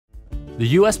The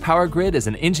US power grid is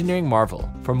an engineering marvel.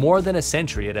 For more than a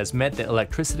century, it has met the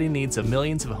electricity needs of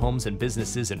millions of homes and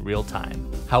businesses in real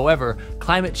time. However,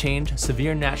 climate change,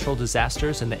 severe natural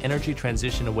disasters, and the energy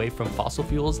transition away from fossil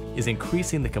fuels is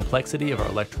increasing the complexity of our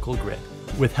electrical grid.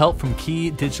 With help from key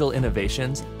digital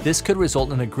innovations, this could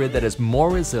result in a grid that is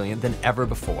more resilient than ever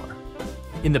before.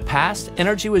 In the past,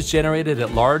 energy was generated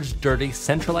at large, dirty,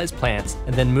 centralized plants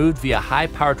and then moved via high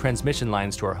power transmission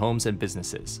lines to our homes and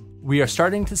businesses. We are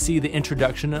starting to see the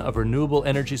introduction of renewable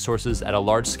energy sources at a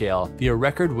large scale via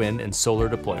record wind and solar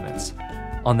deployments.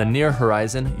 On the near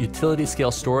horizon, utility-scale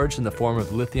storage in the form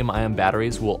of lithium-ion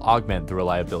batteries will augment the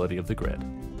reliability of the grid.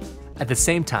 At the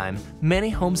same time, many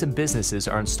homes and businesses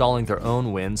are installing their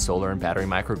own wind, solar, and battery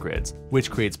microgrids, which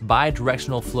creates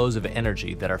bi-directional flows of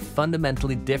energy that are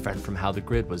fundamentally different from how the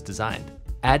grid was designed.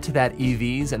 Add to that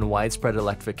EVs and widespread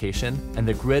electrification, and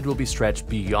the grid will be stretched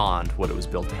beyond what it was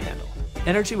built to handle.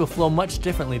 Energy will flow much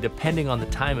differently depending on the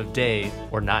time of day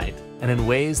or night, and in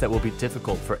ways that will be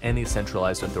difficult for any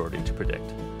centralized authority to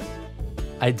predict.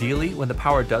 Ideally, when the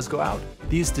power does go out,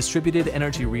 these distributed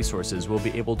energy resources will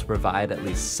be able to provide at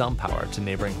least some power to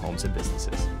neighboring homes and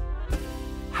businesses.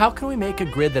 How can we make a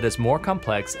grid that is more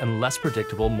complex and less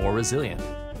predictable more resilient?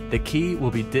 The key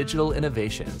will be digital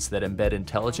innovations that embed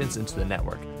intelligence into the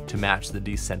network to match the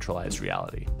decentralized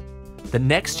reality. The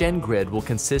next-gen grid will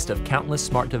consist of countless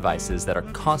smart devices that are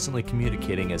constantly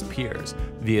communicating as peers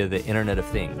via the Internet of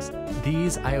Things.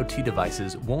 These IoT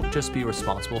devices won't just be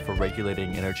responsible for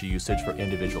regulating energy usage for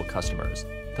individual customers.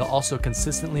 They'll also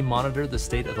consistently monitor the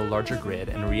state of the larger grid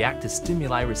and react to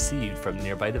stimuli received from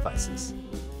nearby devices.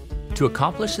 To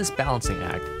accomplish this balancing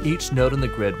act, each node in the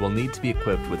grid will need to be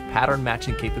equipped with pattern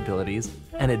matching capabilities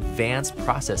and advanced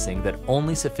processing that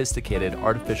only sophisticated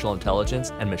artificial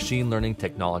intelligence and machine learning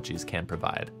technologies can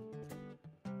provide.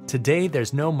 Today,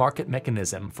 there's no market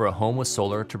mechanism for a home with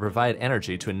solar to provide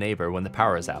energy to a neighbor when the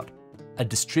power is out. A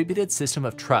distributed system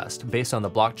of trust based on the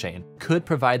blockchain could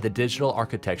provide the digital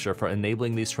architecture for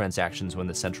enabling these transactions when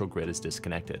the central grid is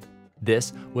disconnected.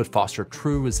 This would foster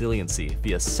true resiliency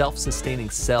via self-sustaining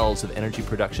cells of energy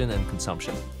production and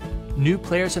consumption. New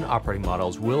players and operating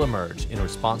models will emerge in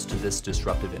response to this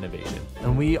disruptive innovation,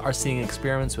 and we are seeing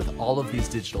experiments with all of these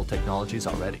digital technologies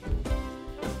already.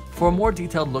 For a more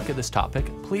detailed look at this topic,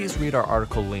 please read our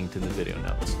article linked in the video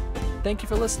notes. Thank you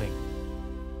for listening.